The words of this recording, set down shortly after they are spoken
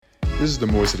This is the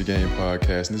More to the Game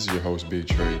podcast, and this is your host, Big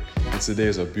Trey. And today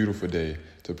is a beautiful day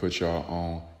to put y'all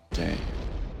on game.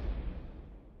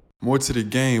 More to the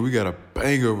Game, we got a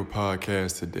banger of a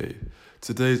podcast today.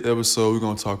 Today's episode, we're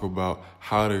going to talk about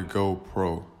how to go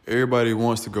pro. Everybody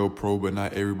wants to go pro, but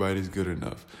not everybody's good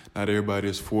enough. Not everybody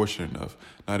is fortunate enough.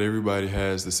 Not everybody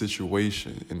has the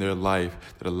situation in their life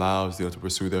that allows them to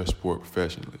pursue their sport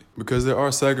professionally. Because there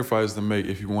are sacrifices to make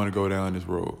if you want to go down this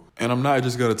road. And I'm not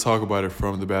just going to talk about it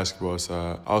from the basketball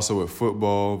side. Also with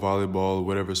football, volleyball,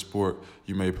 whatever sport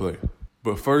you may play.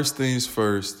 But first things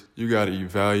first, you got to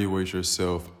evaluate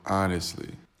yourself honestly.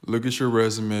 Look at your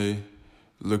resume.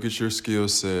 Look at your skill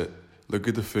set. Look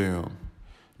at the film.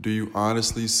 Do you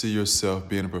honestly see yourself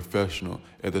being a professional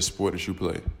at the sport that you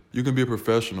play? You can be a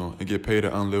professional and get paid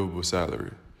an unlivable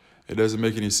salary. It doesn't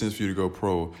make any sense for you to go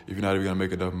pro if you're not even going to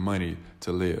make enough money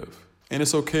to live. And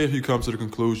it's okay if you come to the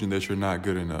conclusion that you're not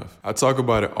good enough. I talk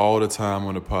about it all the time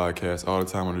on the podcast, all the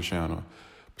time on the channel.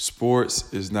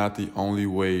 Sports is not the only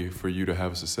way for you to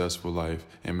have a successful life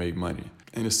and make money.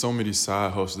 And there's so many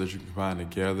side hustles that you can find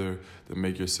together to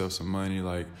make yourself some money.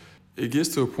 It gets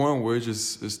to a point where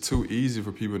it's too easy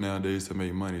for people nowadays to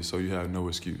make money, so you have no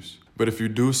excuse. But if you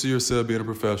do see yourself being a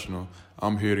professional,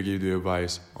 I'm here to give you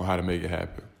advice on how to make it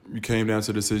happen. You came down to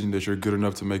the decision that you're good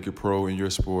enough to make it pro in your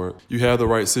sport. You have the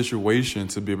right situation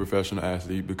to be a professional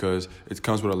athlete because it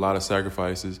comes with a lot of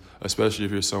sacrifices, especially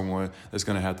if you're someone that's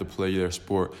going to have to play their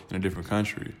sport in a different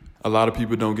country. A lot of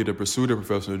people don't get to pursue their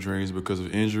professional dreams because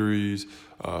of injuries,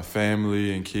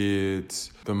 family and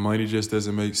kids. The money just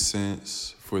doesn't make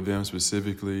sense for them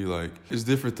specifically. It's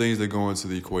different things that go into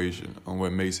the equation on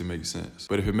what makes it make sense.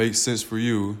 But if it makes sense for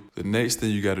you, the next thing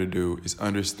you got to do is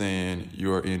understand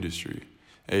your industry,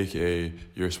 aka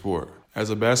your sport.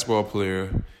 As a basketball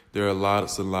player, there are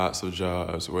lots and lots of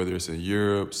jobs, whether it's in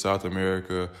Europe, South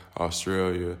America,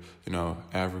 Australia,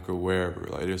 Africa, wherever.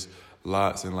 There's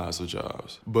lots and lots of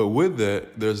jobs. But with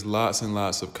that, there's lots and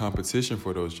lots of competition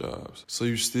for those jobs. So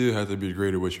you still have to be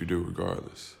great at what you do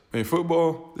regardless. In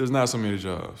football, there's not so many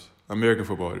jobs. American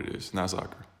football it is, not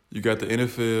soccer. You got the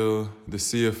NFL, the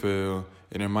CFL,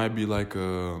 and there might be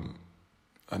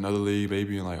another league,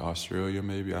 maybe in Australia,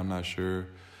 maybe, I'm not sure.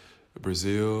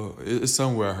 Brazil, it's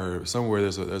somewhere I heard. Somewhere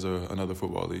there's another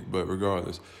football league. But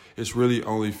regardless, it's really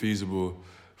only feasible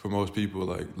for most people,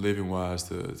 living-wise,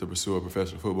 to pursue a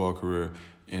professional football career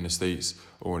in the States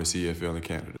or in the CFL in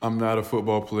Canada. I'm not a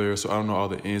football player, so I don't know all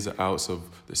the ins and outs of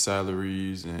the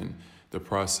salaries and the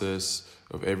process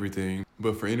of everything.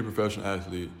 But for any professional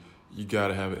athlete, you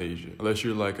gotta have an agent. Unless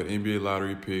you're an NBA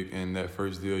lottery pick and that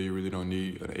first deal, you really don't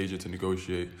need an agent to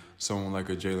negotiate. Someone like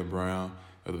a Jaylen Brown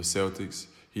of the Celtics,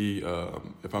 he,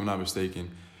 if I'm not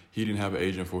mistaken, he didn't have an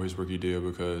agent for his rookie deal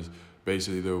because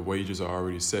basically the wages are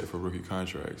already set for rookie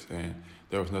contracts and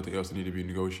there was nothing else that needed to be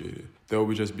negotiated. There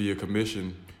would just be a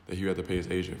commission that he had to pay his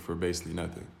agent for basically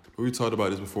nothing. But we talked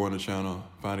about this before on the channel,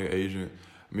 finding an agent.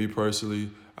 Me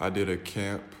personally, I did a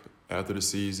camp after the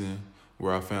season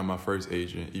where I found my first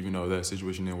agent, even though that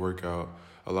situation didn't work out.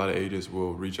 A lot of agents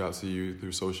will reach out to you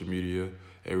through social media.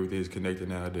 Everything is connected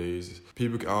nowadays.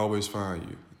 People can always find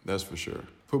you, that's for sure.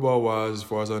 Football-wise, as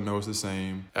far as I know, it's the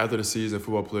same. After the season,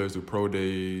 football players do pro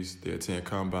days, they attend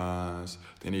combines,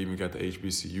 then they even got the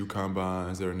HBCU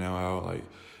combines that are now out.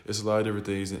 It's a lot of different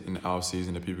things in the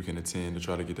off-season that people can attend to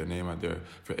try to get their name out there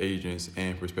for agents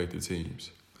and prospective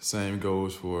teams. Same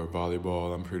goes for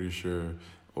volleyball, I'm pretty sure,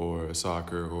 or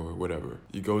soccer or whatever.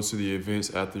 You go to the events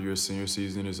after your senior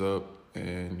season is up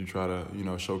and you try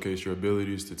to, showcase your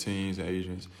abilities to teams and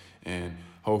agents, and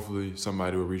hopefully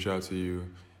somebody will reach out to you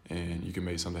and you can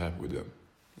make something happen with them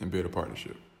and build a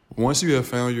partnership. Once you have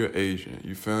found your agent,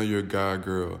 you found your guy,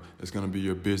 girl, that's going to be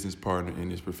your business partner in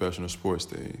this professional sports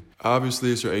thing.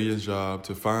 Obviously, it's your agent's job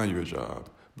to find you a job,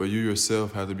 but you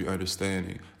yourself have to be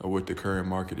understanding of what the current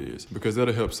market is because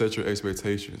that'll help set your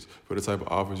expectations for the type of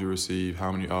offers you receive,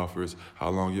 how many offers, how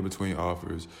long in between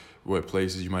offers, what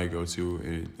places you might go to,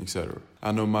 and etc.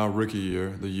 I know my rookie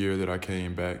year, the year that I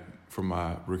came back from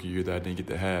my rookie year that I didn't get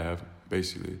to have,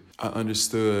 basically, I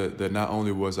understood that not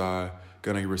only was I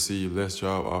going to receive less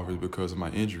job offers because of my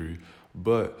injury,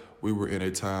 but we were in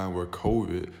a time where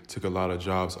COVID took a lot of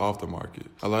jobs off the market.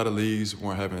 A lot of leagues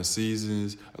weren't having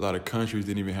seasons. A lot of countries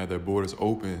didn't even have their borders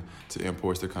open to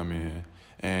imports to come in.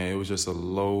 And it was just a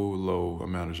low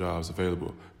amount of jobs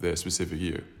available that specific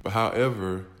year. But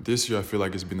however, this year I feel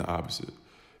like it's been the opposite.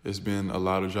 It's been a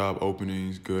lot of job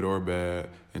openings, good or bad,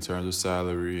 in terms of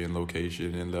salary and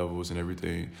location and levels and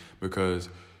everything, because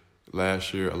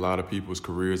last year, a lot of people's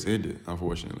careers ended,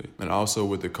 unfortunately. And also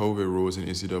with the COVID rules in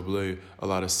NCAA, a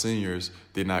lot of seniors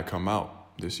did not come out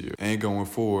this year. And going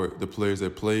forward, the players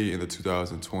that played in the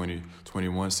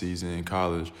 2020-21 season in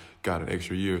college got an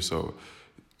extra year. So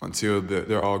until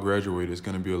they're all graduated, it's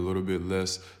going to be a little bit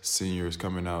less seniors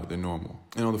coming out than normal.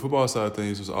 And on the football side of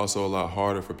things, it was also a lot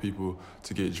harder for people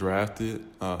to get drafted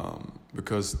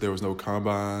because there was no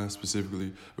combine,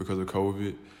 specifically because of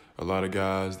COVID. A lot of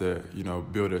guys that,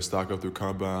 build their stock up through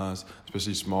combines,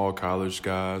 especially small college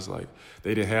guys, like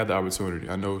they didn't have the opportunity.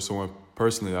 I know someone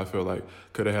personally I feel like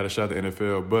could have had a shot at the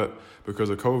NFL, but because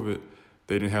of COVID,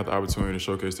 they didn't have the opportunity to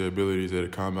showcase their abilities at a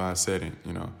combine setting,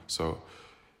 So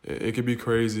it could be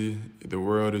crazy. The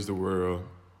world is the world.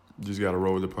 You just got to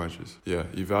roll with the punches. Yeah,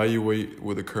 evaluate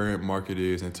what the current market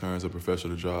is in terms of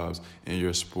professional jobs in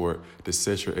your sport to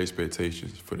set your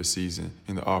expectations for the season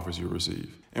and the offers you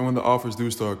receive. And when the offers do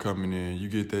start coming in, you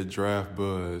get that draft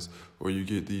buzz or you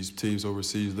get these teams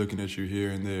overseas looking at you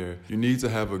here and there. You need to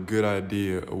have a good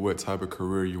idea of what type of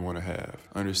career you want to have.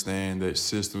 Understand that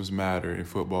systems matter in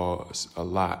football a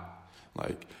lot.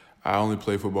 Like, I only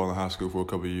played football in high school for a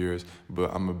couple of years,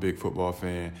 but I'm a big football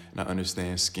fan, and I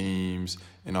understand schemes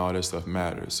and all that stuff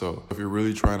matters. So if you're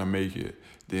really trying to make it,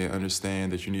 then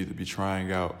understand that you need to be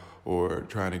trying out or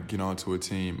trying to get onto a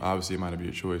team. Obviously, it might not be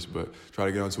a choice, but try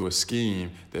to get onto a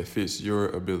scheme that fits your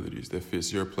abilities, that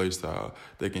fits your play style,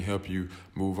 that can help you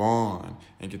move on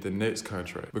and get the next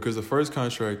contract. Because the first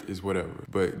contract is whatever,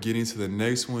 but getting to the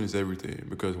next one is everything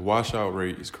because washout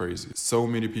rate is crazy. So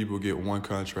many people get one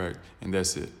contract and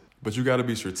that's it. But you got to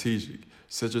be strategic.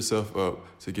 Set yourself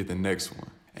up to get the next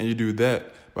one. And you do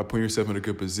that by putting yourself in a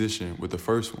good position with the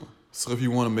first one. So if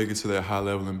you want to make it to that high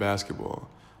level in basketball,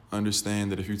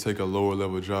 understand that if you take a lower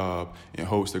level job in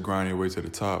hopes to grind your way to the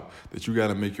top, that you got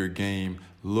to make your game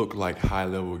look like high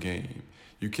level game.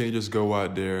 You can't just go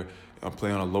out there and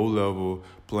play on a low level,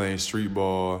 playing street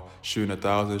ball, shooting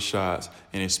 1,000 shots,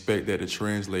 and expect that to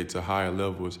translate to higher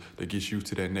levels that gets you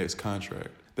to that next contract.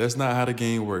 That's not how the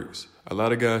game works. A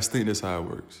lot of guys think that's how it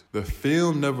works. The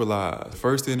film never lies. The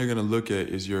first thing they're going to look at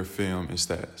is your film and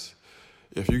stats.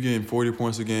 If you're getting 40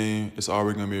 points a game, it's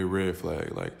already going to be a red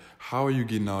flag. Like, how are you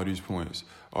getting all these points?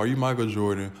 Are you Michael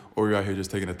Jordan or are you out here just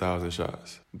taking 1,000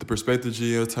 shots? The prospective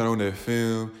GMs turn on that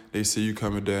film, they see you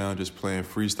coming down just playing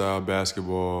freestyle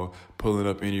basketball, pulling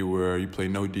up anywhere, you play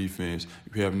no defense,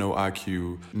 you have no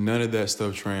IQ. None of that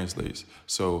stuff translates.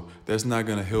 So that's not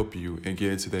going to help you and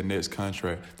get into that next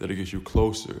contract that'll get you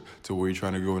closer to where you're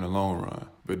trying to go in the long run.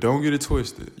 But don't get it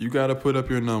twisted. You got to put up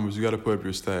your numbers, you got to put up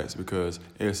your stats because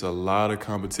it's a lot of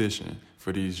competition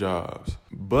for these jobs.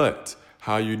 But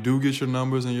how you do get your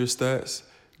numbers and your stats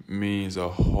means a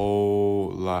whole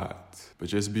lot. But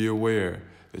just be aware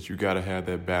that you got to have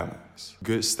that balance.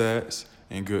 Good stats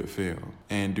and good film.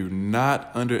 And do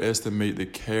not underestimate the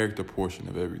character portion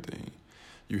of everything.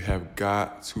 You have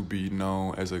got to be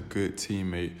known as a good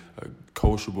teammate, a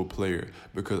coachable player,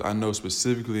 because I know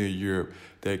specifically in Europe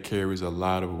that carries a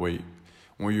lot of weight.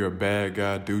 When you're a bad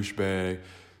guy, douchebag,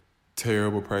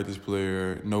 terrible practice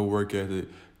player, no work ethic,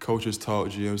 coaches talk,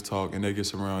 GMs talk, and they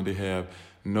get around, they have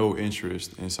no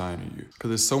interest in signing you. Because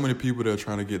there's so many people that are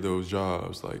trying to get those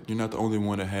jobs. Like, you're not the only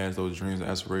one that has those dreams and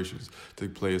aspirations to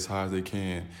play as high as they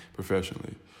can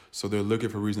professionally. So they're looking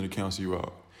for a reason to cancel you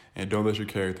out. And don't let your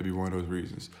character be one of those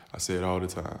reasons. I say it all the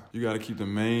time. You got to keep the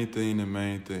main thing,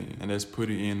 and that's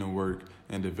putting in the work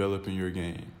and developing your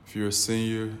game. If you're a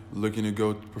senior looking to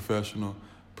go professional,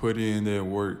 put in that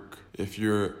work. If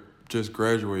you're just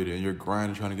graduated and you're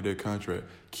grinding trying to get that contract,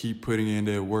 keep putting in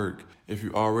that work. If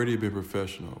you've already been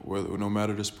professional, no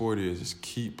matter the sport is, just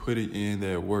keep putting in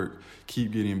that work.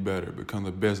 Keep getting better. Become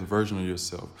the best version of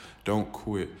yourself. Don't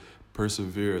quit.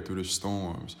 Persevere through the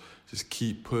storms. Just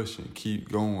keep pushing, keep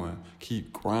going,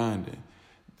 keep grinding.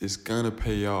 It's going to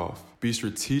pay off. Be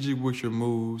strategic with your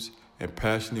moves and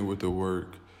passionate with the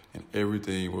work, and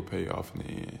everything will pay off in the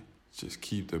end. Just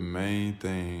keep the main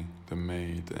thing,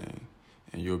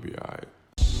 and you'll be all right.